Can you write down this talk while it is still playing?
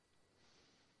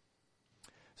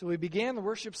So we began the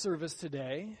worship service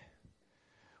today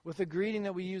with a greeting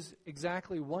that we use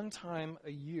exactly one time a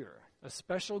year, a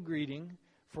special greeting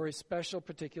for a special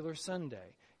particular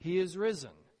Sunday. He is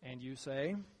risen. And you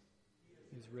say,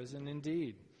 He's risen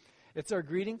indeed. It's our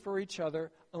greeting for each other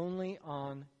only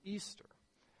on Easter,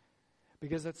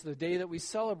 because that's the day that we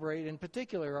celebrate, in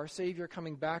particular, our Savior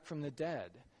coming back from the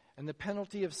dead and the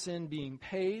penalty of sin being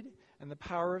paid and the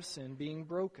power of sin being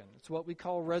broken. It's what we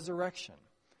call resurrection.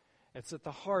 It's at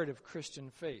the heart of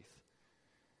Christian faith.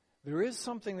 There is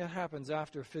something that happens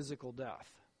after physical death.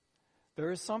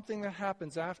 There is something that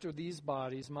happens after these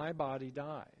bodies, my body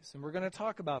dies. And we're going to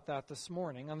talk about that this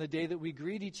morning on the day that we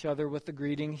greet each other with the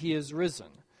greeting, He is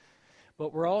risen.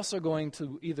 But we're also going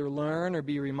to either learn or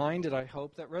be reminded, I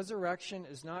hope, that resurrection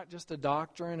is not just a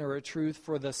doctrine or a truth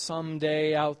for the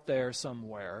someday out there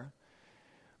somewhere,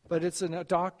 but it's a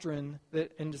doctrine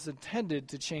that is intended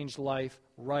to change life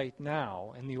right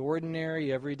now in the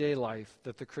ordinary, everyday life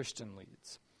that the Christian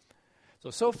leads.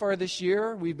 So far this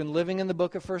year, we've been living in the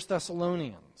book of 1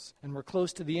 Thessalonians, and we're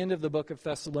close to the end of the book of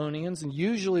Thessalonians, and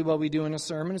usually what we do in a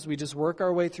sermon is we just work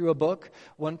our way through a book,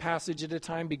 one passage at a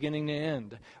time, beginning to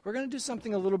end. We're going to do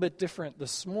something a little bit different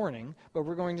this morning, but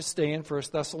we're going to stay in 1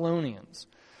 Thessalonians.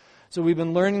 So we've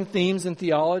been learning themes in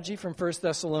theology from 1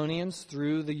 Thessalonians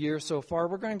through the year so far.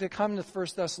 We're going to come to 1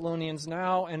 Thessalonians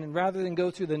now, and rather than go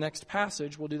through the next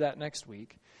passage, we'll do that next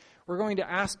week, we're going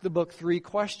to ask the book 3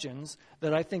 questions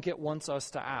that I think it wants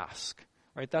us to ask.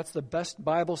 Right? That's the best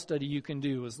Bible study you can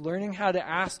do, is learning how to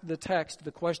ask the text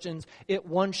the questions it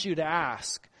wants you to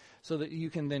ask, so that you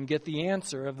can then get the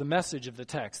answer of the message of the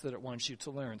text that it wants you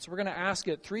to learn. So we're going to ask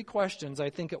it 3 questions I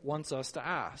think it wants us to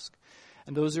ask.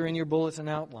 And those are in your bulletin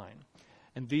outline.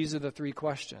 And these are the 3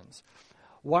 questions.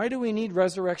 Why do we need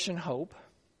resurrection hope?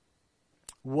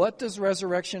 What does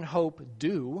resurrection hope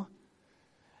do?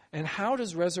 And how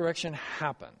does resurrection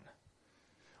happen?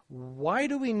 Why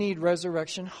do we need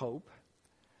resurrection hope?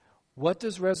 What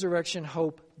does resurrection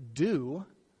hope do?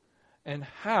 And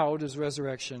how does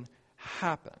resurrection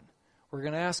happen? We're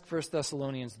going to ask 1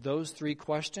 Thessalonians those 3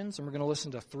 questions, and we're going to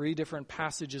listen to 3 different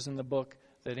passages in the book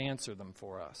that answer them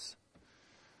for us.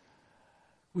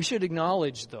 We should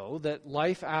acknowledge, though, that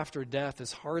life after death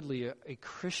is hardly a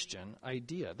Christian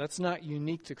idea. That's not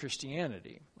unique to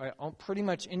Christianity. Right? Pretty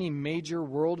much any major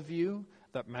worldview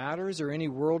that matters or any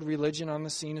world religion on the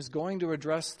scene is going to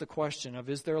address the question of,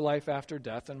 is there life after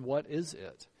death, and what is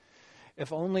it?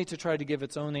 If only to try to give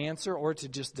its own answer or to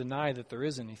just deny that there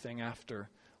is anything after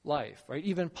life. Right?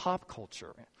 Even pop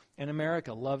culture in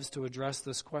America loves to address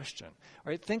this question.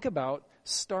 Right? Think about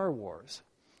Star Wars.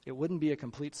 It wouldn't be a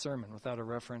complete sermon without a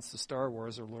reference to Star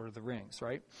Wars or Lord of the Rings,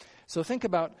 right? So think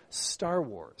about Star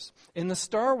Wars. In the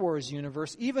Star Wars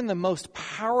universe, even the most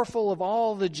powerful of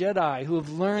all the Jedi who have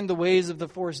learned the ways of the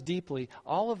Force deeply,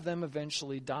 all of them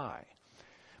eventually die.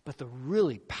 But the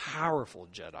really powerful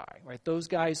Jedi, right, those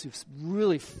guys who've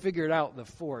really figured out the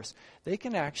Force, they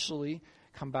can actually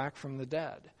come back from the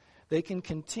dead. They can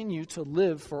continue to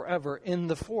live forever in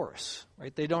the Force.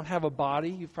 Right? They don't have a body.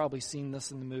 You've probably seen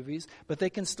this in the movies. But they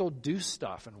can still do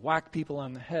stuff and whack people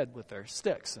on the head with their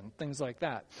sticks and things like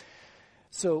that.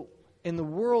 So in the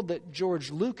world that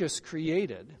George Lucas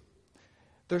created,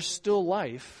 there's still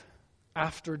life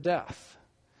after death.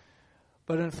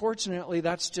 But unfortunately,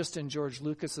 that's just in George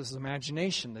Lucas's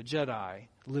imagination, the Jedi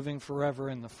living forever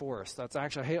in the Force. That's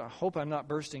actually, hey, I hope I'm not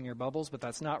bursting your bubbles, but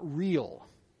that's not real.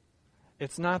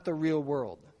 It's not the real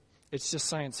world. It's just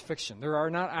science fiction. There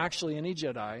are not actually any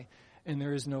Jedi, and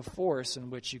there is no Force in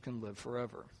which you can live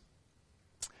forever.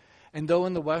 And though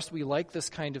in the West we like this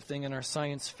kind of thing in our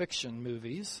science fiction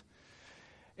movies,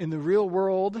 in the real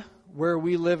world where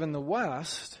we live in the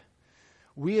West,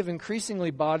 we have increasingly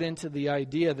bought into the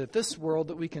idea that this world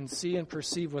that we can see and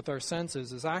perceive with our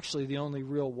senses is actually the only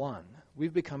real one.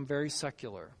 We've become very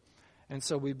secular, and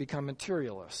so we've become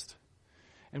materialist.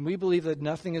 And we believe that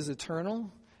nothing is eternal,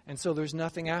 and so there's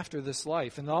nothing after this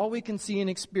life. And all we can see and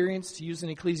experience, to use an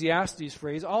Ecclesiastes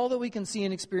phrase, all that we can see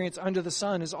and experience under the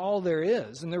sun is all there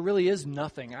is. And there really is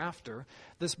nothing after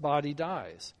this body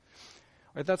dies.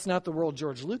 Right? That's not the world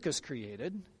George Lucas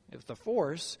created, it's the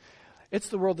Force. It's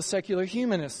the world the secular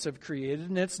humanists have created,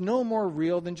 and it's no more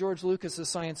real than George Lucas's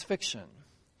science fiction.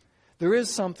 There is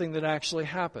something that actually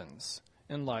happens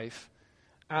in life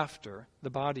after the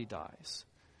body dies.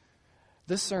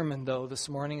 This sermon, though, this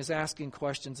morning is asking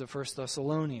questions of 1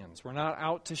 Thessalonians. We're not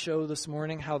out to show this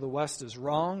morning how the West is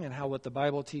wrong and how what the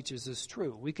Bible teaches is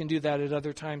true. We can do that at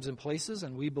other times and places,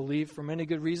 and we believe for many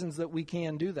good reasons that we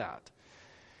can do that.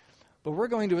 But we're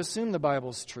going to assume the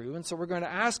Bible's true, and so we're going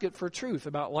to ask it for truth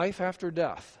about life after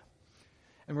death.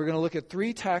 And we're going to look at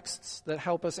 3 texts that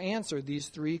help us answer these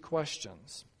 3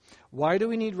 questions. Why do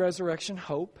we need resurrection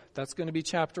hope? That's going to be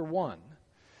chapter 1.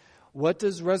 What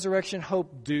does resurrection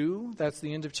hope do? That's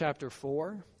the end of chapter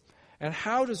 4. And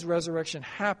how does resurrection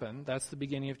happen? That's the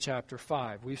beginning of chapter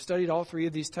 5. We've studied all 3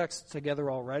 of these texts together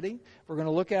already. We're going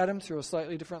to look at them through a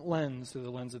slightly different lens, through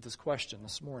the lens of this question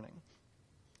this morning.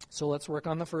 So let's work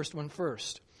on the first one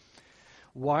first.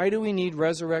 Why do we need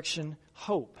resurrection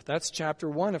hope? That's chapter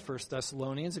 1 of 1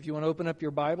 Thessalonians. If you want to open up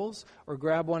your Bibles or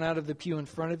grab one out of the pew in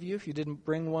front of you, if you didn't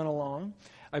bring one along,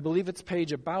 I believe it's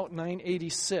page about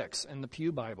 986 in the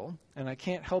Pew Bible, and I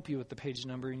can't help you with the page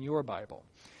number in your Bible.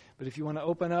 But if you want to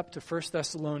open up to 1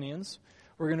 Thessalonians,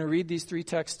 we're going to read these 3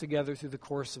 texts together through the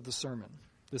course of the sermon.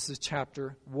 This is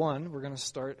chapter 1. We're going to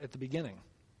start at the beginning.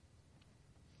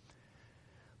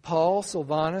 Paul,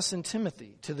 Silvanus, and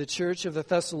Timothy, to the church of the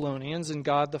Thessalonians in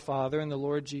God the Father and the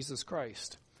Lord Jesus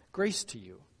Christ, grace to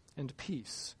you and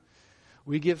peace.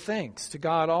 We give thanks to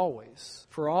God always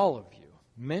for all of you,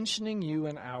 mentioning you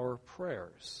in our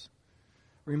prayers,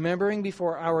 remembering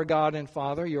before our God and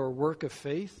Father your work of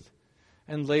faith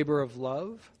and labor of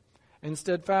love and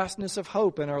steadfastness of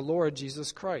hope in our Lord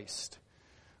Jesus Christ.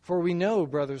 For we know,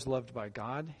 brothers loved by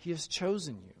God, He has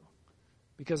chosen you,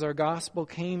 because our gospel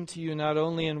came to you not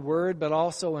only in word, but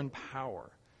also in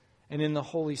power, and in the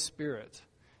Holy Spirit,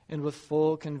 and with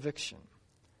full conviction.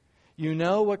 You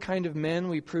know what kind of men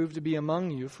we proved to be among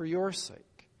you for your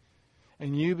sake.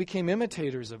 And you became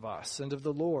imitators of us and of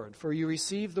the Lord, for you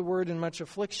received the word in much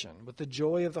affliction, with the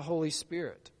joy of the Holy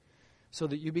Spirit, so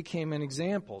that you became an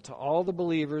example to all the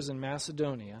believers in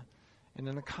Macedonia and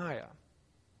in Achaia.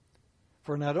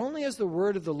 For not only has the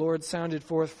word of the Lord sounded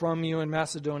forth from you in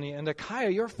Macedonia and Achaia,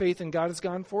 your faith in God has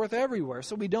gone forth everywhere.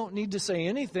 So we don't need to say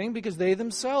anything because they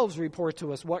themselves report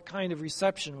to us what kind of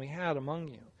reception we had among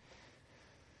you,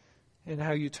 and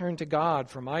how you turned to God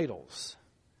from idols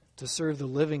to serve the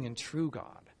living and true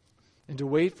God, and to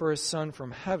wait for His Son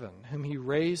from heaven, whom He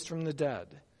raised from the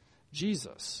dead,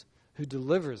 Jesus, who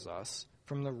delivers us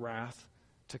from the wrath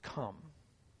to come.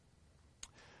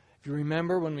 If you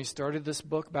remember when we started this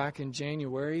book back in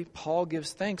January, Paul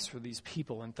gives thanks for these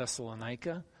people in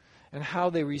Thessalonica and how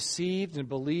they received and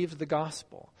believed the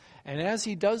gospel. And as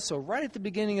he does so, right at the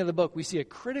beginning of the book, we see a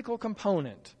critical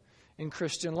component in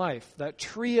Christian life, that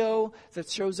trio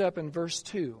that shows up in verse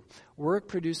 2, work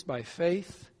produced by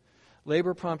faith,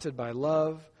 labor prompted by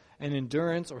love, and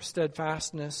endurance or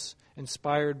steadfastness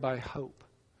inspired by hope.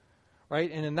 Right?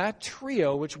 And in that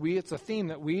trio, it's a theme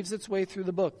that weaves its way through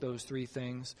the book, those 3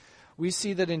 things, we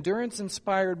see that endurance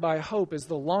inspired by hope is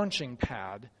the launching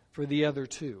pad for the other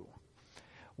 2.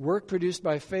 Work produced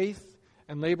by faith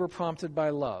and labor prompted by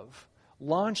love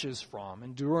launches from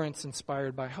endurance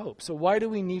inspired by hope. So why do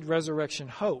we need resurrection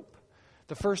hope?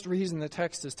 The first reason the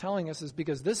text is telling us is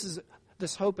because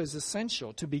this hope is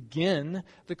essential to begin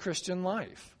the Christian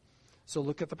life. So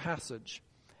look at the passage.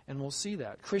 And we'll see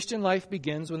that. Christian life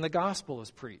begins when the gospel is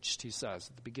preached, he says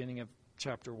at the beginning of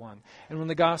chapter 1. And when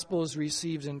the gospel is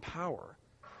received in power,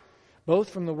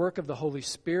 both from the work of the Holy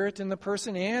Spirit in the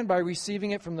person and by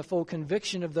receiving it from the full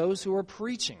conviction of those who are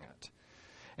preaching it.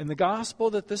 And the gospel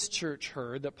that this church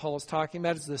heard, that Paul is talking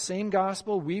about, is the same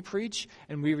gospel we preach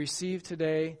and we receive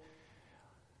today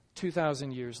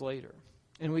 2,000 years later.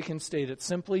 And we can state it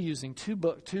simply using 2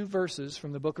 verses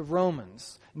from the book of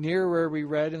Romans, near where we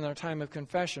read in our time of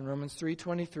confession. Romans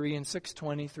 3:23 and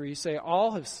 6:23 say,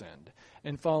 all have sinned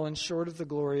and fallen short of the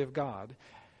glory of God,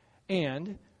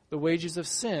 and the wages of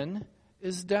sin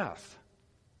is death.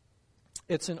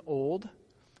 It's an old,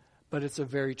 but it's a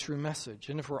very true message.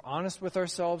 And if we're honest with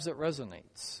ourselves, it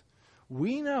resonates.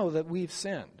 We know that we've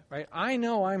sinned, right? I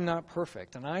know I'm not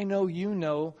perfect, and I know you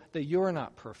know that you're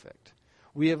not perfect.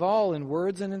 We have all, in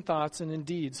words and in thoughts and in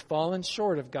deeds, fallen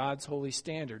short of God's holy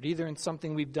standard, either in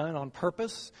something we've done on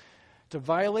purpose to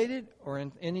violate it or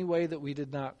in any way that we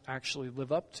did not actually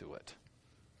live up to it.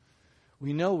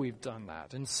 We know we've done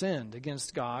that and sinned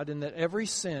against God, and that every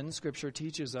sin, Scripture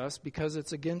teaches us, because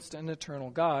it's against an eternal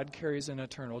God, carries an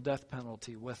eternal death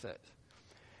penalty with it.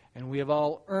 And we have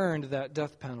all earned that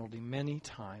death penalty many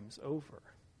times over.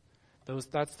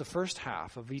 That's the first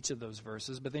half of each of those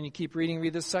verses. But then you keep reading,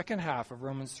 read the second half of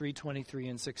Romans 3:23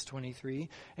 and 6:23,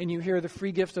 and you hear the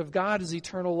free gift of God is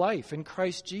eternal life in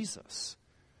Christ Jesus.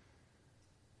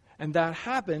 And that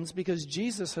happens because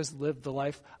Jesus has lived the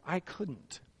life I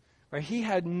couldn't. Right? He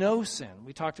had no sin.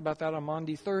 We talked about that on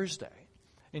Maundy Thursday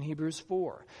in Hebrews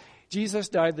 4. Jesus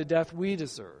died the death we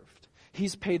deserved.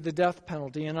 He's paid the death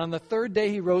penalty. And on the 3rd day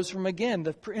he rose from again.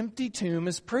 The empty tomb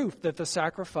is proof that the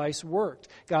sacrifice worked.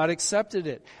 God accepted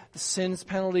it. The sin's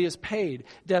penalty is paid.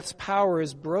 Death's power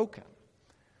is broken.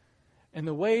 And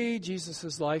the way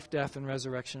Jesus' life, death, and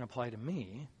resurrection apply to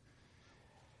me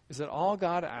is that all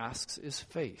God asks is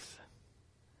faith.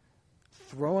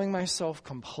 Throwing myself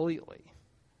completely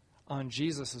on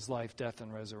Jesus' life, death,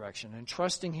 and resurrection, and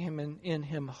trusting him in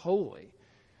him wholly,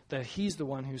 that he's the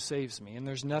one who saves me, and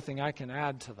there's nothing I can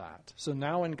add to that. So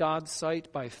now in God's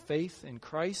sight, by faith in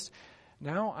Christ,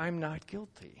 now I'm not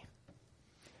guilty.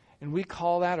 And we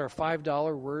call that, our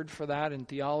 $5 word for that in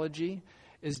theology,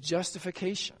 is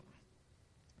justification.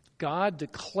 God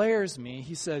declares me,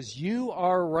 he says, you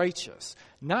are righteous.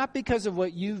 Not because of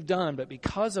what you've done, but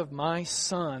because of my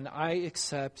Son, I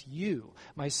accept you.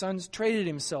 My Son's traded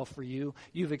himself for you.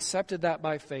 You've accepted that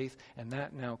by faith, and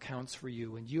that now counts for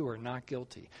you, and you are not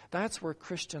guilty. That's where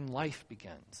Christian life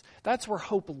begins. That's where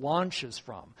hope launches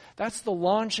from. That's the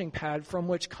launching pad from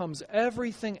which comes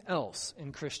everything else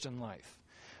in Christian life.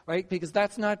 Right? Because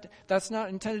that's not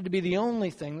intended to be the only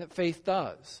thing that faith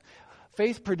does.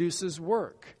 Faith produces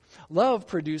work. Love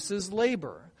produces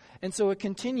labor. And so it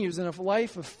continues in a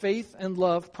life of faith and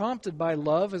love, prompted by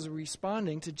love as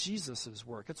responding to Jesus'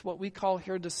 work. It's what we call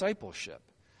here discipleship.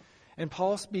 And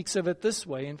Paul speaks of it this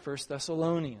way in 1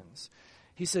 Thessalonians.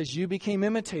 He says, you became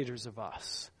imitators of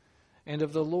us and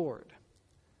of the Lord.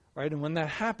 Right? And when that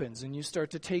happens and you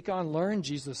start to learn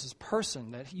Jesus'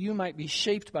 person, that you might be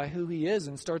shaped by who he is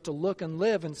and start to look and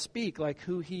live and speak like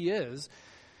who he is,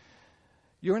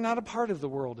 you're not a part of the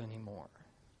world anymore.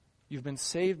 You've been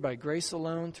saved by grace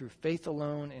alone, through faith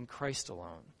alone, in Christ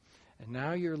alone. And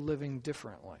now you're living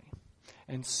differently.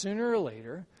 And sooner or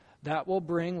later, that will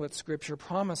bring what Scripture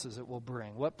promises it will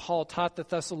bring, what Paul taught the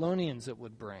Thessalonians it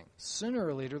would bring. Sooner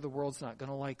or later, the world's not going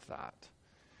to like that.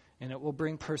 And it will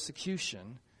bring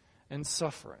persecution and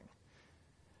suffering.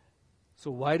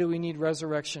 So why do we need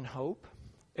resurrection hope?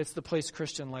 It's the place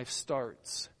Christian life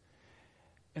starts.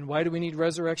 And why do we need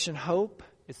resurrection hope?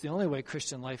 It's the only way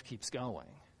Christian life keeps going.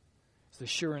 It's the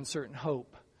sure and certain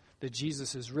hope that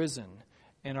Jesus is risen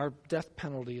and our death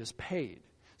penalty is paid,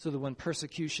 so that when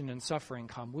persecution and suffering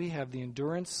come, we have the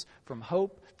endurance from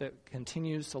hope that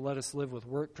continues to let us live with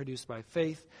work produced by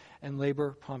faith and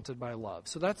labor prompted by love.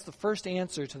 So that's the first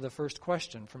answer to the first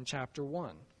question from chapter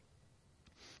 1.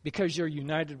 Because you're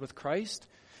united with Christ,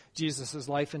 Jesus'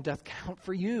 life and death count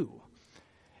for you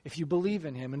if you believe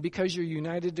in him. And because you're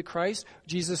united to Christ,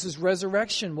 Jesus'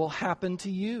 resurrection will happen to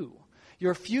you.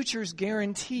 Your future's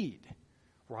guaranteed,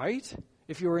 right?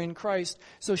 If you're in Christ.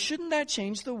 So shouldn't that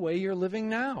change the way you're living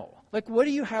now? Like, what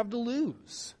do you have to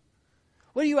lose?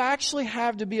 What do you actually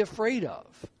have to be afraid of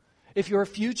if your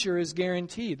future is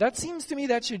guaranteed? That seems to me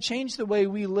that should change the way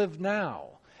we live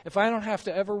now, if I don't have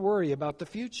to ever worry about the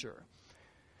future.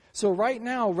 So right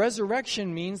now,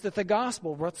 resurrection means that the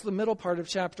gospel, what's the middle part of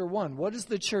chapter 1? What does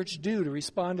the church do to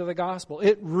respond to the gospel?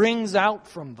 It rings out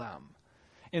from them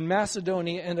in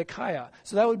Macedonia and Achaia.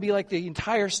 So that would be like the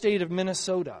entire state of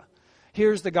Minnesota.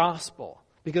 Here's the gospel,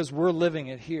 because we're living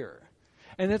it here.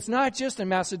 And it's not just in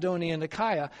Macedonia and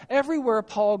Achaia. Everywhere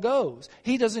Paul goes,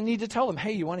 he doesn't need to tell them,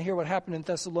 hey, you want to hear what happened in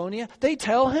Thessalonia? They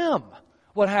tell him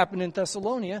what happened in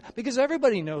Thessalonia, because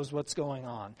everybody knows what's going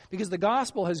on. Because the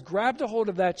gospel has grabbed a hold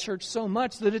of that church so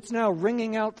much that it's now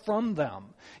ringing out from them.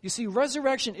 You see,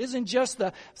 resurrection isn't just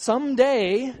the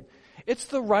someday, it's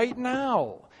the right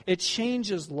now. It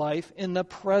changes life in the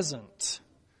present.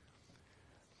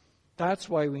 That's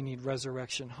why we need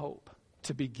resurrection hope.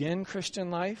 To begin Christian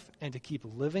life and to keep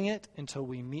living it until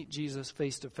we meet Jesus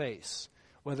face to face.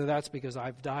 Whether that's because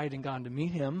I've died and gone to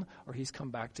meet him, or he's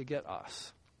come back to get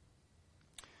us.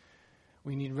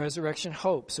 We need resurrection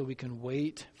hope so we can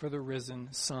wait for the risen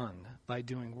Son by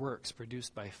doing works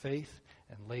produced by faith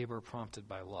and labor prompted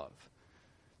by love.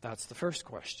 That's the first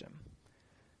question.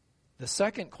 The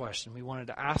second question we wanted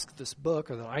to ask this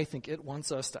book, or that I think it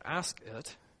wants us to ask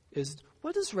it, is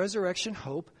what does resurrection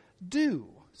hope do?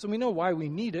 So we know why we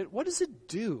need it. What does it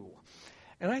do?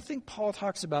 And I think Paul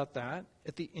talks about that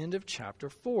at the end of chapter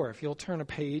 4. If you'll turn a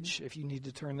page, if you need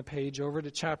to turn the page over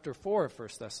to chapter 4 of 1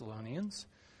 Thessalonians.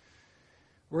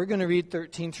 We're going to read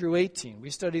 13 through 18. We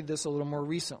studied this a little more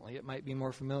recently. It might be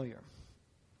more familiar.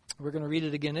 We're going to read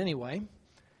it again anyway.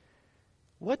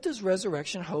 What does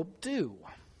resurrection hope do?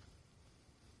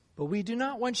 But we do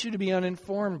not want you to be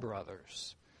uninformed,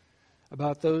 brothers,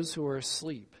 about those who are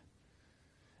asleep,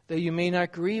 that you may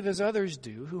not grieve as others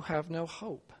do who have no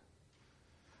hope.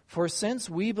 For since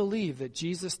we believe that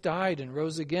Jesus died and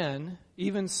rose again,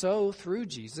 even so through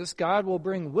Jesus, God will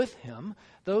bring with him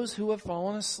those who have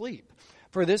fallen asleep.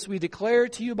 For this we declare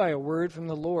to you by a word from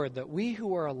the Lord, that we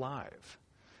who are alive,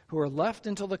 who are left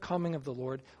until the coming of the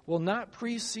Lord, will not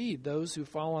precede those who've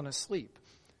fallen asleep.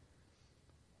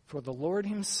 For the Lord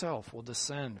himself will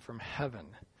descend from heaven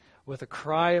with a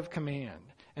cry of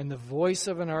command, and the voice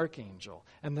of an archangel,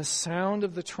 and the sound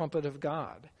of the trumpet of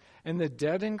God. And the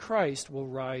dead in Christ will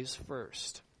rise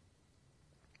first.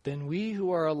 Then we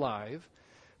who are alive,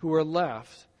 who are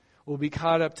left, will be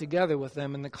caught up together with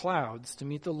them in the clouds to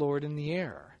meet the Lord in the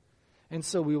air. And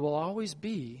so we will always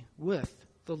be with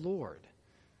the Lord.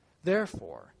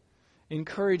 Therefore,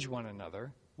 encourage one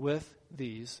another with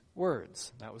these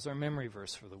words. That was our memory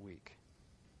verse for the week.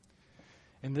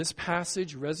 In this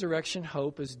passage, resurrection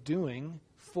hope is doing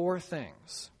four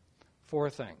things. Four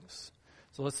things.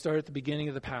 So let's start at the beginning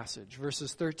of the passage,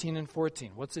 verses 13 and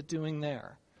 14. What's it doing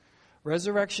there?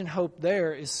 Resurrection hope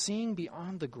there is seeing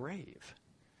beyond the grave.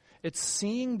 It's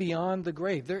seeing beyond the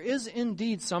grave. There is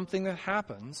indeed something that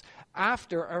happens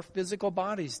after our physical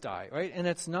bodies die, right? And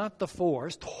it's not the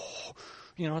forced,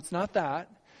 it's not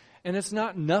that. And it's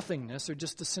not nothingness or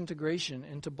just disintegration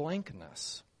into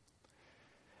blankness.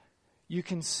 You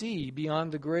can see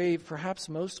beyond the grave perhaps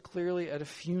most clearly at a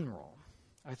funeral.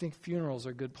 I think funerals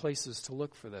are good places to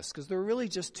look for this because there are really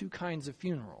just two kinds of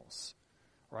funerals,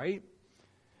 right?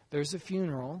 There's a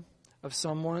funeral of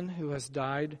someone who has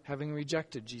died having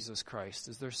rejected Jesus Christ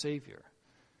as their Savior.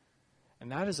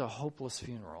 And that is a hopeless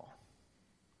funeral.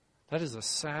 That is a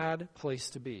sad place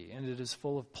to be, and it is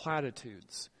full of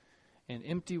platitudes and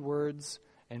empty words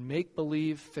and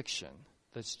make-believe fiction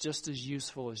that's just as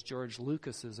useful as George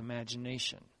Lucas's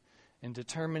imagination in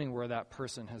determining where that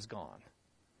person has gone.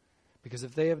 Because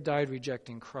if they have died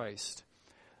rejecting Christ,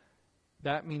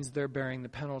 that means they're bearing the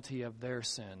penalty of their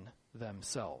sin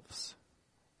themselves.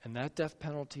 And that death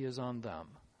penalty is on them,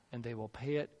 and they will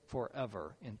pay it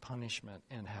forever in punishment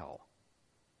and hell.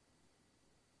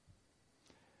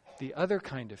 The other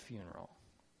kind of funeral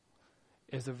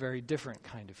is a very different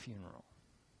kind of funeral.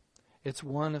 It's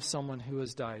one of someone who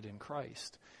has died in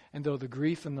Christ. And though the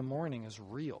grief in the mourning is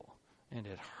real, and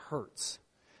it hurts,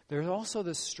 there's also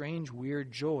this strange,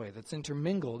 weird joy that's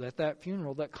intermingled at that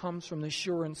funeral that comes from the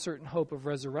sure and certain hope of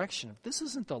resurrection. This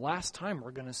isn't the last time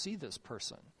we're going to see this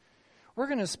person. We're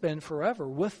going to spend forever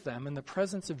with them in the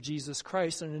presence of Jesus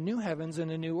Christ in a new heavens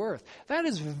and a new earth. That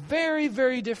is very,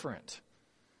 very different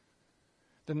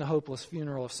than the hopeless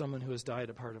funeral of someone who has died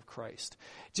apart of Christ.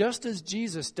 Just as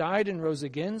Jesus died and rose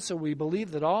again, so we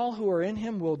believe that all who are in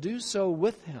him will do so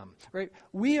with him. Right?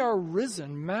 We are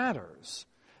risen matters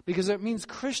because it means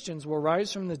Christians will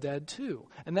rise from the dead too.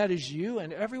 And that is you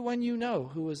and everyone you know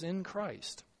who is in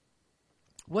Christ.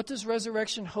 What does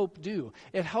resurrection hope do?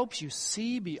 It helps you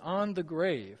see beyond the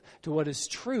grave to what is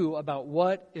true about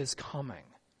what is coming.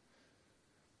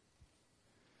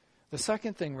 The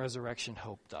second thing resurrection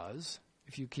hope does,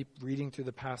 if you keep reading through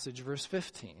the passage, verse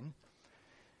 15,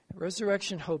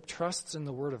 resurrection hope trusts in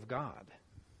the Word of God.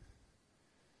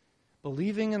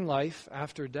 Believing in life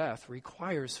after death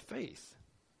requires faith.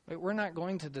 Right? We're not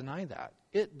going to deny that.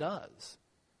 It does.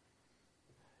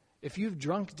 If you've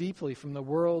drunk deeply from the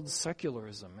world's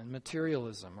secularism and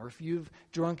materialism, or if you've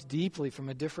drunk deeply from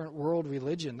a different world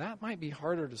religion, that might be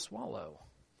harder to swallow.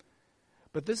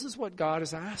 But this is what God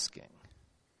is asking.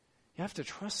 You have to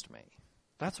trust me.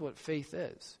 That's what faith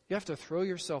is. You have to throw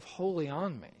yourself wholly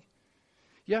on me.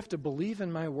 You have to believe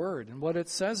in my word and what it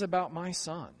says about my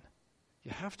Son.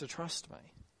 You have to trust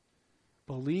me.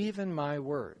 Believe in my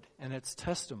word and its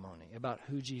testimony about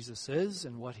who Jesus is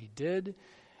and what he did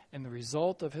and the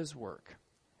result of his work,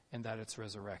 and that it's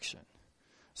resurrection.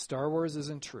 Star Wars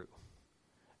isn't true.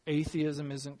 Atheism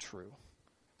isn't true.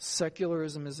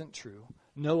 Secularism isn't true.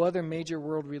 No other major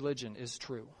world religion is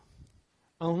true.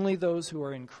 Only those who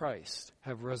are in Christ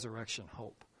have resurrection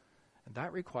hope. And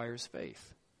that requires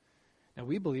faith. And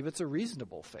we believe it's a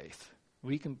reasonable faith.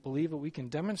 We can believe it, we can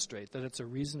demonstrate that it's a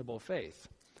reasonable faith.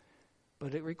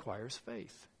 But it requires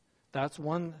faith. That's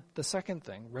the second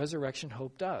thing resurrection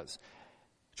hope does.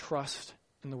 Trust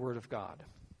in the Word of God.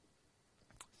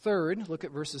 Third, look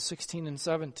at verses 16 and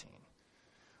 17.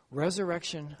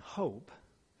 Resurrection hope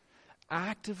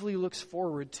actively looks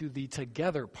forward to the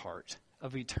together part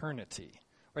of eternity.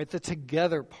 Right? The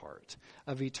together part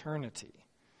of eternity.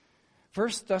 1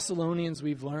 Thessalonians,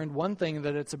 we've learned one thing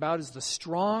that it's about is the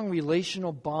strong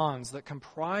relational bonds that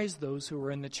comprise those who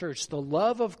are in the church. The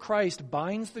love of Christ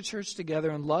binds the church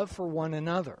together in love for one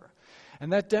another.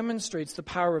 And that demonstrates the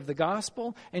power of the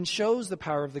gospel and shows the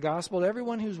power of the gospel to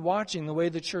everyone who's watching the way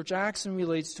the church acts and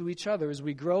relates to each other. As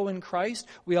we grow in Christ,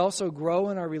 we also grow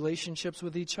in our relationships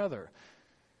with each other.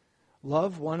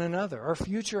 Love one another. Our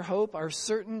future hope, our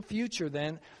certain future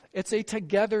then, it's a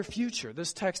together future.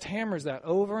 This text hammers that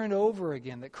over and over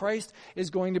again, that Christ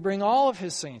is going to bring all of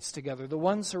his saints together, the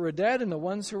ones who are dead and the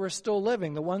ones who are still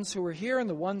living, the ones who are here and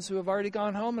the ones who have already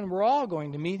gone home, and we're all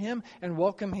going to meet him and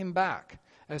welcome him back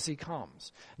as he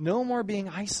comes. No more being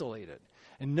isolated,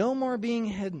 and no more being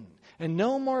hidden, and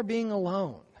no more being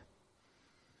alone.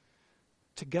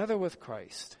 Together with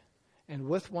Christ and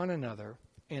with one another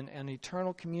in an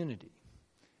eternal community.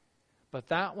 But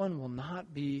that one will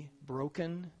not be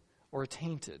broken or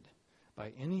tainted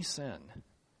by any sin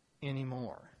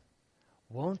anymore.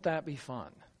 Won't that be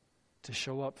fun to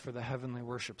show up for the heavenly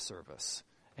worship service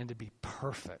and to be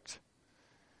perfect?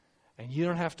 And you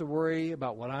don't have to worry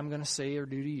about what I'm going to say or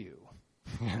do to you.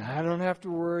 And I don't have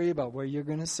to worry about what you're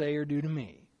going to say or do to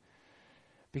me.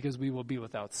 Because we will be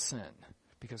without sin.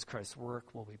 Because Christ's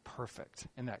work will be perfect.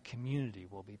 And that community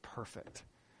will be perfect.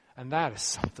 And that is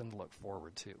something to look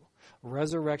forward to.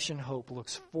 Resurrection hope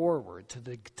looks forward to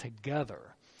the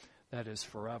together that is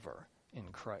forever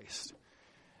in Christ.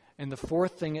 And the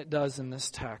fourth thing it does in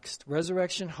this text,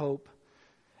 resurrection hope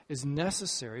is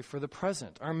necessary for the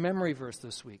present. Our memory verse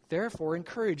this week. Therefore,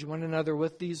 encourage one another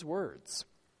with these words.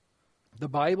 The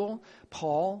Bible,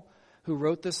 Paul, who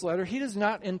wrote this letter, he does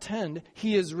not intend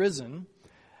he is risen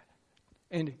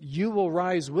and you will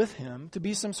rise with him to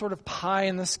be some sort of pie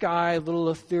in the sky, little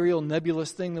ethereal,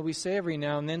 nebulous thing that we say every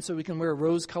now and then so we can wear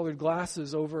rose-colored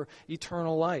glasses over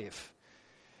eternal life.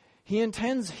 He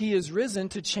intends he is risen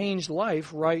to change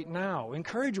life right now.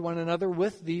 Encourage one another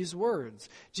with these words.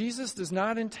 Jesus does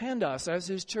not intend us as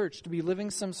his church to be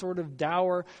living some sort of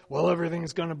dour, well,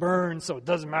 everything's going to burn, so it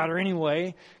doesn't matter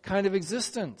anyway, kind of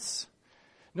existence.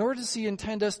 Nor does he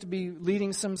intend us to be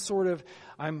leading some sort of,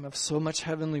 I'm of so much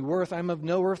heavenly worth, I'm of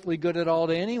no earthly good at all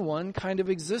to anyone kind of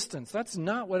existence. That's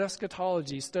not what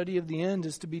eschatology, study of the end,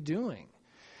 is to be doing.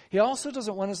 He also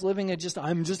doesn't want us living a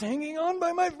I'm just hanging on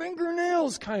by my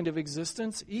fingernails kind of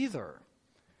existence either.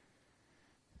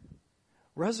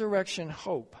 Resurrection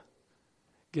hope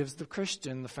gives the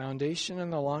Christian the foundation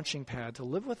and the launching pad to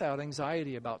live without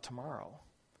anxiety about tomorrow.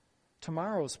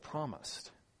 Tomorrow is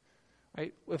promised.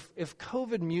 Right? If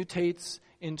COVID mutates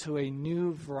into a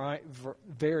new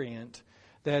variant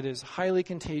that is highly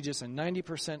contagious and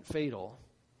 90% fatal,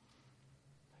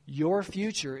 your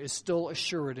future is still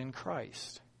assured in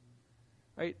Christ.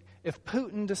 Right? If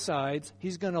Putin decides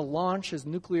he's going to launch his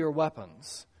nuclear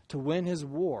weapons to win his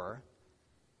war,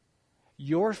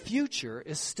 your future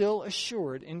is still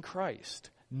assured in Christ.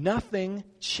 Nothing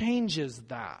changes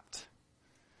that.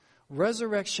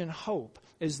 Resurrection hope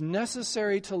is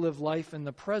necessary to live life in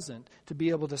the present to be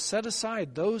able to set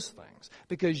aside those things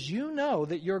because you know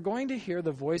that you're going to hear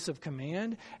the voice of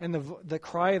command and the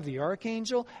cry of the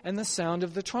archangel and the sound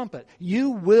of the trumpet.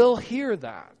 You will hear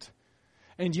that.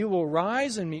 And you will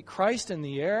rise and meet Christ in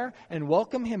the air and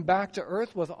welcome him back to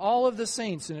earth with all of the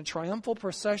saints in a triumphal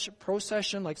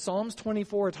procession like Psalms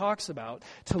 24 talks about,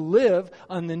 to live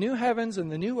on the new heavens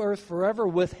and the new earth forever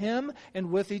with him and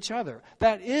with each other.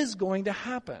 That is going to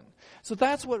happen. So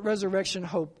that's what resurrection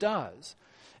hope does.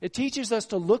 It teaches us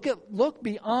to look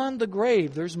beyond the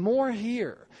grave. There's more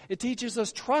here. It teaches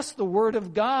us trust the Word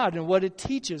of God and what it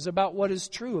teaches about what is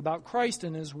true about Christ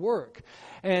and his work.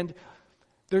 And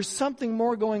there's something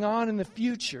more going on in the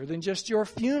future than just your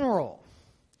funeral.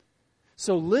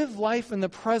 So live life in the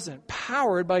present,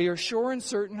 powered by your sure and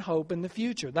certain hope in the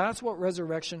future. That's what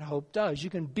resurrection hope does. You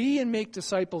can be and make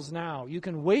disciples now. You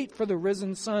can wait for the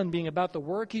risen Son being about the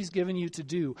work he's given you to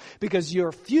do, because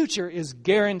your future is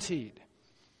guaranteed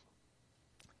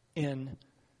in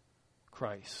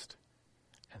Christ.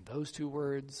 And those two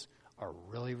words are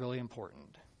really, really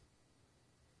important.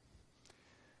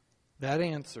 That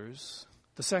answers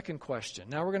the second question.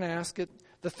 Now we're going to ask it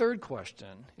the third question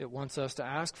it wants us to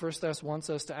ask. First, wants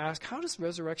us to ask, how does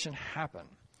resurrection happen?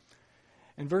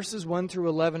 In verses 1 through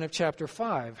 11 of chapter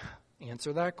 5,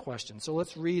 answer that question. So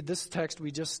let's read this text we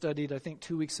just studied, I think,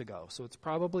 2 weeks ago. So it's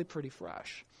probably pretty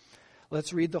fresh.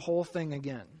 Let's read the whole thing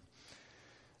again.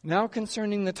 Now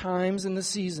concerning the times and the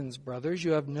seasons, brothers,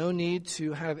 you have no need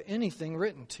to have anything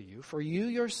written to you, for you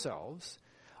yourselves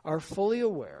are fully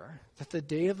aware that the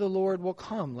day of the Lord will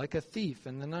come like a thief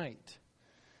in the night.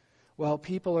 While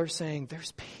people are saying,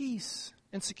 there's peace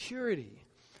and security.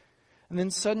 And then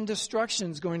sudden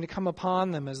destruction is going to come upon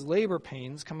them as labor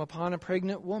pains come upon a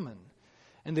pregnant woman,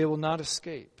 and they will not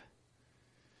escape.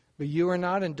 But you are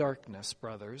not in darkness,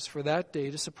 brothers, for that day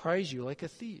to surprise you like a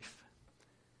thief.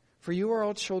 For you are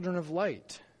all children of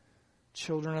light,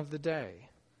 children of the day.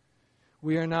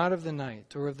 We are not of the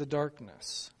night or of the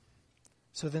darkness.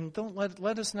 So then don't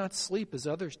let us not sleep as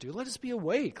others do. Let us be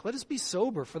awake. Let us be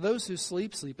sober. For those who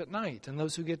sleep, sleep at night. And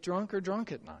those who get drunk are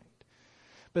drunk at night.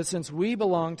 But since we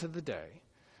belong to the day,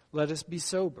 let us be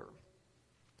sober.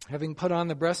 Having put on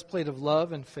the breastplate of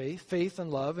love and faith and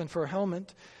love, and for a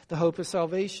helmet, the hope of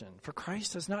salvation. For God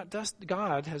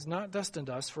has not destined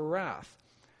us for wrath,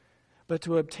 but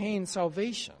to obtain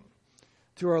salvation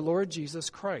through our Lord Jesus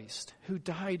Christ, who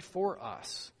died for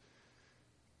us,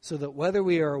 so that whether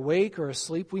we are awake or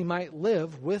asleep, we might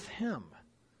live with him.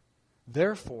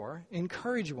 Therefore,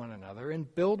 encourage one another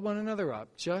and build one another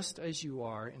up, just as you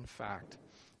are, in fact,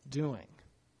 doing.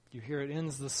 You hear it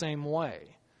ends the same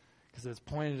way, because it's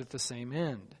pointed at the same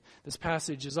end. This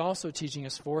passage is also teaching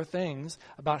us 4 things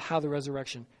about how the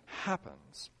resurrection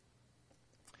happens.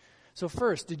 So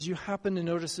first, did you happen to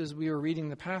notice as we were reading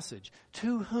the passage,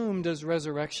 to whom does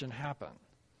resurrection happen?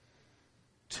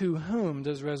 To whom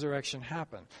does resurrection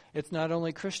happen? It's not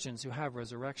only Christians who have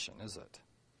resurrection, is it?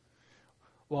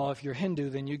 Well, if you're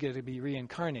Hindu, then you get to be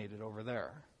reincarnated over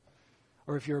there.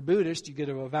 Or if you're a Buddhist, you get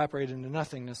to evaporate into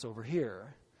nothingness over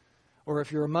here. Or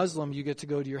if you're a Muslim, you get to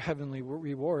go to your heavenly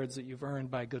rewards that you've earned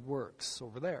by good works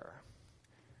over there.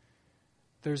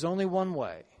 There's only one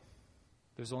way.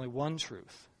 There's only one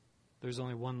truth. There's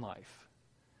only one life.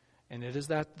 And it is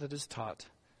that is taught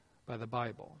by the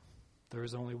Bible. There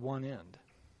is only one end.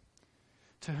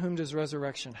 To whom does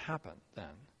resurrection happen,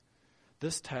 then?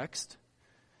 This text,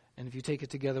 and if you take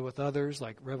it together with others,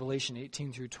 like Revelation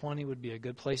 18 through 20 would be a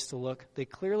good place to look, they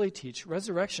clearly teach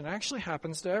resurrection actually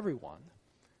happens to everyone.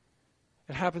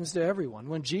 It happens to everyone.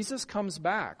 When Jesus comes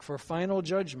back for final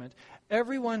judgment,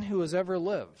 everyone who has ever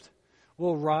lived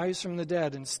will rise from the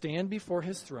dead and stand before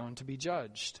his throne to be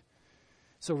judged.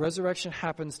 So resurrection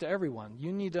happens to everyone.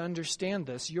 You need to understand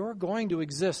this. You're going to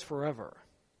exist forever.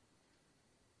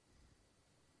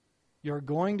 You're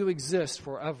going to exist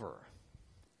forever.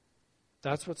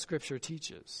 That's what Scripture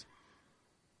teaches.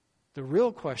 The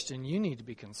real question you need to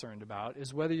be concerned about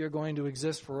is whether you're going to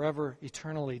exist forever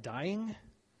eternally dying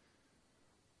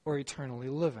or eternally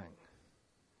living.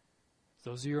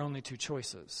 Those are your only 2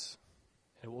 choices.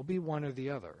 It will be one or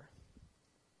the other.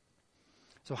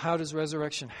 So how does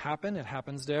resurrection happen? It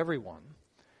happens to everyone.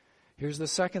 Here's the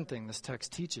second thing this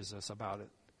text teaches us about it.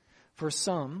 For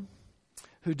some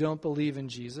who don't believe in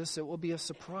Jesus, it will be a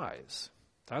surprise.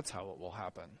 That's how it will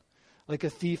happen. Like a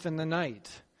thief in the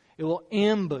night. It will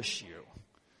ambush you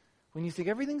when you think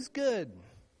everything's good.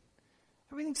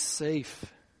 Everything's safe.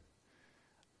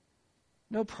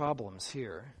 No problems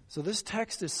here. So this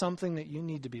text is something that you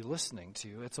need to be listening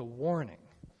to. It's a warning.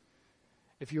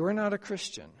 If you're not a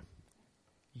Christian,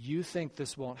 you think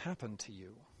this won't happen to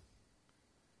you.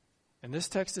 And this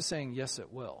text is saying, yes,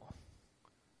 it will.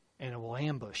 And it will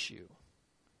ambush you.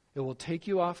 It will take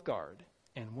you off guard.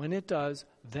 And when it does,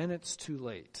 then it's too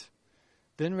late.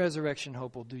 Then resurrection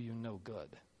hope will do you no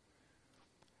good.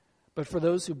 But for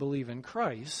those who believe in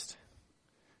Christ,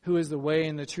 who is the way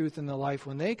and the truth and the life,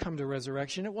 when they come to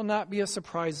resurrection, it will not be a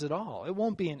surprise at all. It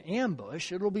won't be an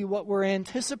ambush. It will be what we're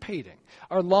anticipating.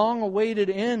 Our long-awaited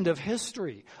end of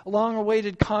history. A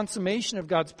long-awaited consummation of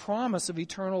God's promise of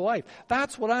eternal life.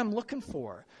 That's what I'm looking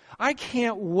for. I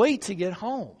can't wait to get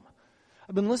home.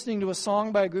 I've been listening to a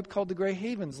song by a group called the Grey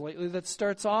Havens lately that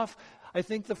starts off, I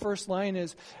think the first line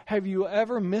is, have you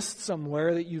ever missed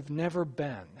somewhere that you've never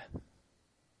been?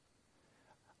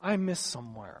 I miss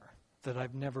somewhere that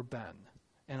I've never been,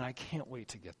 and I can't wait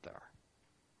to get there.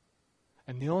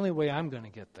 And the only way I'm going to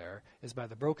get there is by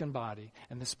the broken body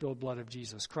and the spilled blood of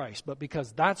Jesus Christ. But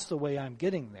because that's the way I'm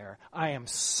getting there, I am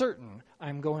certain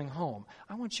I'm going home.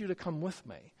 I want you to come with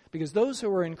me, because those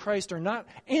who are in Christ are not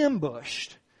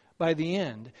ambushed by the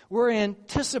end. We're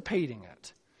anticipating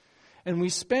it. And we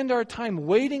spend our time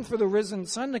waiting for the risen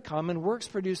Son to come and works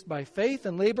produced by faith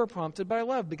and labor prompted by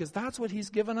love, because that's what He's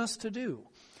given us to do,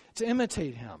 to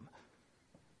imitate Him,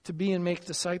 to be and make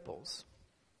disciples.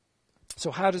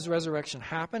 So how does resurrection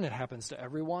happen? It happens to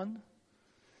everyone.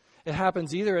 It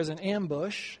happens either as an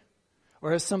ambush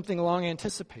or as something long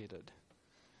anticipated.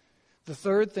 The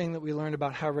third thing that we learned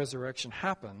about how resurrection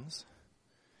happens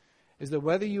is that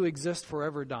whether you exist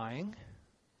forever dying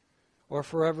or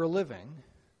forever living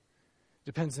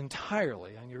depends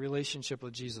entirely on your relationship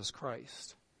with Jesus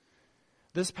Christ.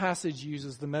 This passage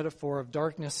uses the metaphor of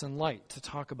darkness and light to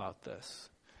talk about this.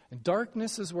 And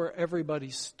darkness is where everybody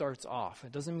starts off.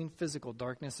 It doesn't mean physical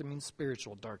darkness, it means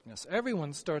spiritual darkness.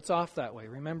 Everyone starts off that way.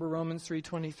 Remember Romans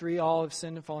 3:23, all have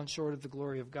sinned and fallen short of the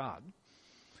glory of God.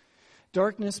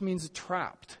 Darkness means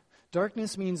trapped.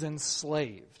 Darkness means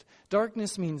enslaved.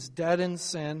 Darkness means dead in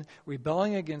sin,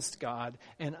 rebelling against God,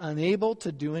 and unable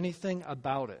to do anything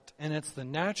about it. And it's the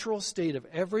natural state of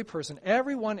every person.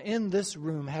 Everyone in this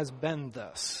room has been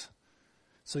this.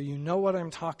 So you know what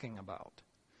I'm talking about.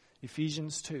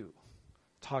 Ephesians 2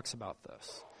 talks about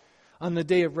this. On the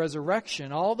day of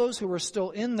resurrection, all those who are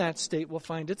still in that state will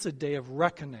find it's a day of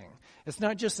reckoning. It's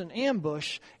not just an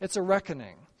ambush, it's a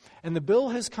reckoning. And the bill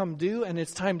has come due, and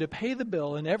it's time to pay the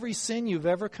bill, and every sin you've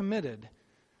ever committed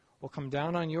will come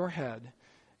down on your head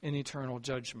in eternal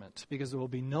judgment, because there will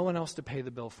be no one else to pay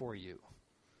the bill for you.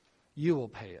 You will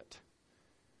pay it.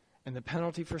 And the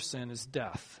penalty for sin is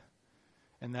death,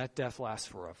 and that death lasts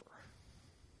forever.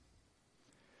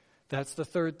 That's the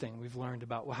third thing we've learned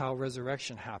about how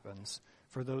resurrection happens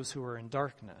for those who are in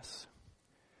darkness.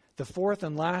 The fourth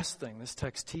and last thing this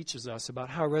text teaches us about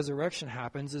how resurrection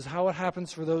happens is how it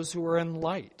happens for those who are in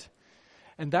light.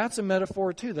 And that's a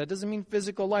metaphor too. That doesn't mean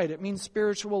physical light. It means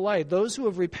spiritual light. Those who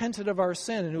have repented of our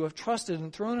sin and who have trusted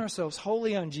and thrown ourselves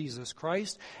wholly on Jesus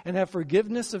Christ and have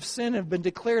forgiveness of sin have been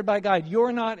declared by God,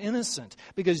 you're not innocent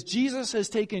because Jesus has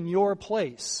taken your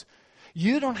place.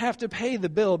 You don't have to pay the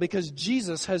bill because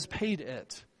Jesus has paid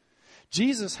it.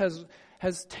 Jesus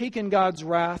has taken God's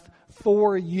wrath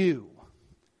for you.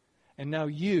 And now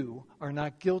you are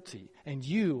not guilty, and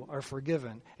you are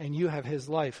forgiven, and you have his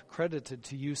life credited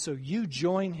to you, so you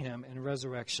join him in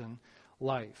resurrection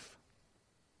life.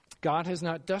 God has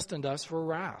not destined us for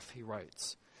wrath, he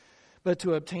writes, but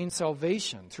to obtain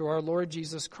salvation through our Lord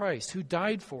Jesus Christ, who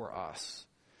died for us.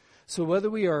 So whether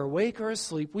we are awake or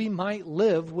asleep, we might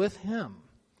live with him.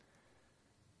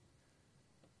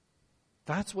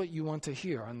 That's what you want to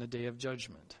hear on the day of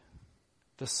judgment.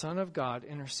 The Son of God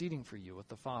interceding for you with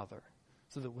the Father,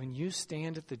 so that when you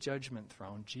stand at the judgment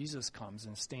throne, Jesus comes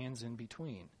and stands in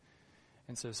between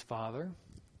and says, Father,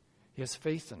 he has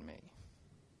faith in me.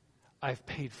 I've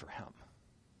paid for him.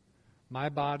 My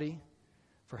body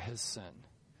for his sin.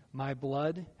 My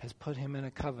blood has put him in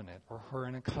a covenant or her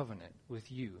in a covenant with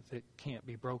you that can't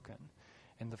be broken.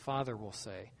 And the Father will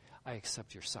say, I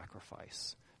accept your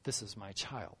sacrifice. This is my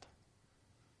child.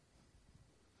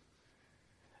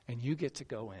 And you get to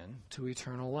go in to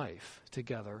eternal life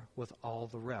together with all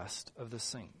the rest of the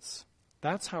saints.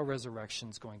 That's how resurrection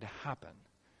is going to happen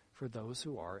for those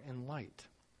who are in light.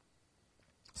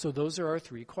 So those are our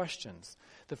three questions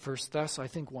that First Thess, I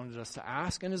think, wanted us to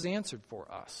ask and has answered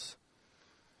for us.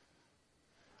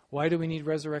 Why do we need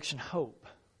resurrection hope?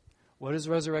 What does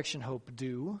resurrection hope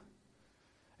do?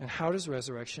 And how does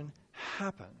resurrection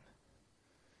happen?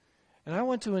 And I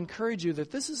want to encourage you that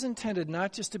this is intended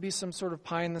not just to be some sort of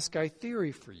pie-in-the-sky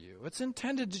theory for you. It's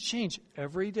intended to change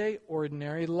everyday,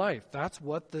 ordinary life. That's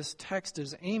what this text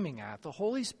is aiming at. The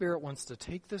Holy Spirit wants to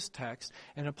take this text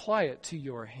and apply it to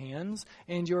your hands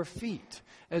and your feet,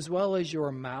 as well as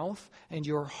your mouth and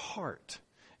your heart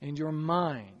and your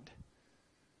mind,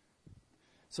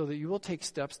 so that you will take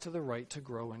steps to the right to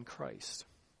grow in Christ.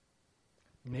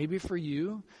 Maybe for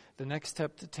you, the next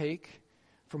step to take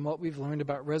from what we've learned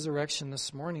about resurrection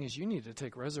this morning is you need to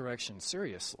take resurrection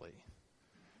seriously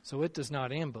so it does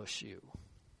not ambush you.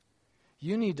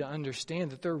 You need to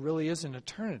understand that there really is an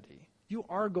eternity. You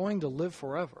are going to live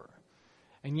forever.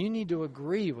 And you need to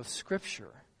agree with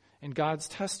Scripture and God's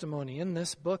testimony in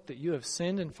this book that you have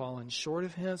sinned and fallen short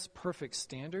of his perfect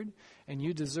standard, and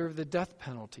you deserve the death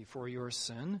penalty for your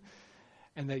sin,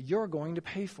 and that you're going to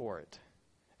pay for it,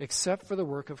 except for the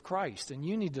work of Christ. And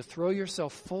you need to throw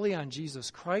yourself fully on Jesus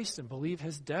Christ and believe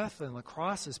his death and the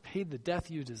cross has paid the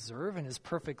death you deserve, and his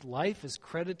perfect life is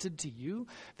credited to you,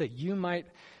 that you might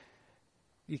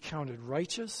be counted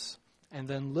righteous and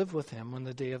then live with him when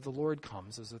the day of the Lord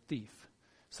comes as a thief,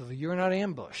 so that you're not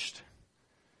ambushed.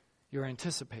 You're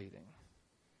anticipating.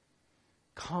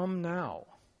 Come now.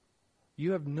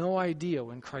 You have no idea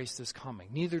when Christ is coming.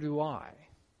 Neither do I.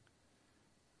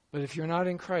 But if you're not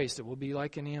in Christ, it will be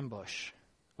like an ambush,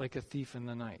 like a thief in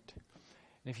the night.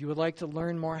 And if you would like to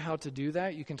learn more how to do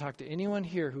that, you can talk to anyone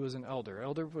here who is an elder.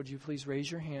 Elder, would you please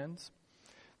raise your hands?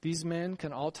 These men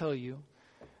can all tell you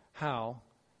how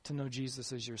to know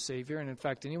Jesus as your Savior. And in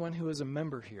fact, anyone who is a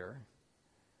member here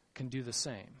can do the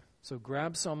same. So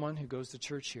grab someone who goes to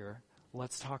church here.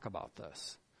 Let's talk about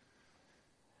this.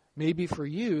 Maybe for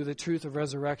you, the truth of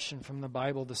resurrection from the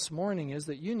Bible this morning is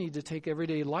that you need to take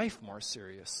everyday life more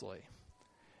seriously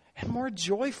and more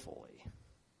joyfully.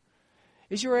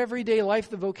 Is your everyday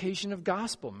life the vocation of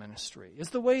gospel ministry?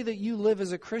 Is the way that you live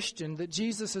as a Christian that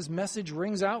Jesus' message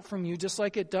rings out from you just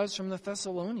like it does from the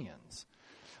Thessalonians?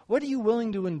 What are you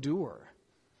willing to endure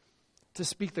to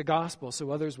speak the gospel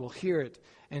so others will hear it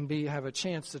and have a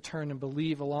chance to turn and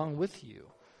believe along with you?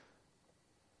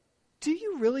 Do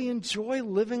you really enjoy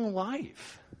living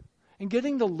life and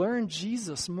getting to learn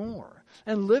Jesus more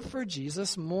and live for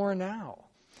Jesus more now?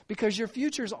 Because your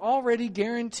future's already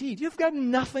guaranteed. You've got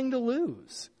nothing to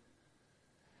lose.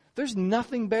 There's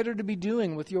nothing better to be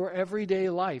doing with your everyday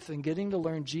life than getting to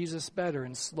learn Jesus better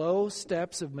in slow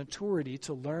steps of maturity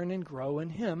to learn and grow in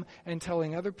him and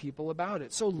telling other people about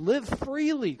it. So live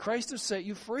freely. Christ has set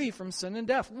you free from sin and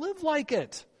death. Live like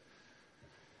it.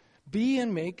 Be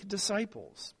and make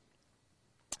disciples.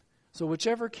 So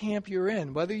whichever camp you're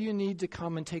in, whether you need to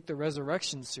come and take the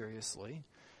resurrection seriously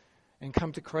and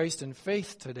come to Christ in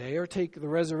faith today, or take the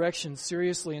resurrection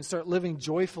seriously and start living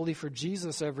joyfully for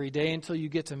Jesus every day until you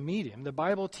get to meet him, the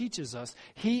Bible teaches us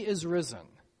he is risen.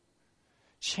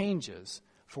 Changes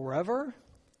forever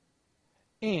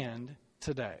and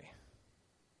today.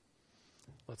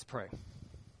 Let's pray.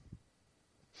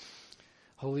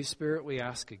 Holy Spirit, we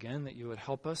ask again that you would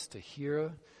help us to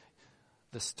hear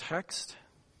this text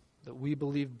that we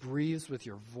believe breathes with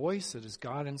your voice. It is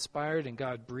God-inspired and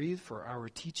God-breathed for our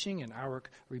teaching and our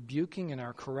rebuking and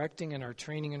our correcting and our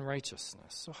training in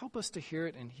righteousness. So help us to hear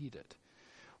it and heed it.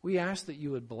 We ask that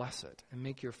you would bless it and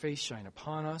make your face shine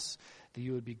upon us, that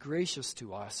you would be gracious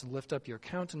to us and lift up your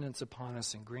countenance upon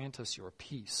us and grant us your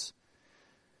peace,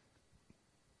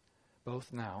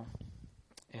 both now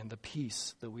and the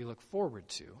peace that we look forward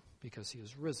to because he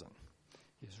is risen.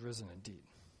 He is risen indeed.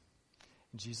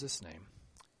 In Jesus' name,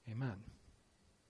 amen.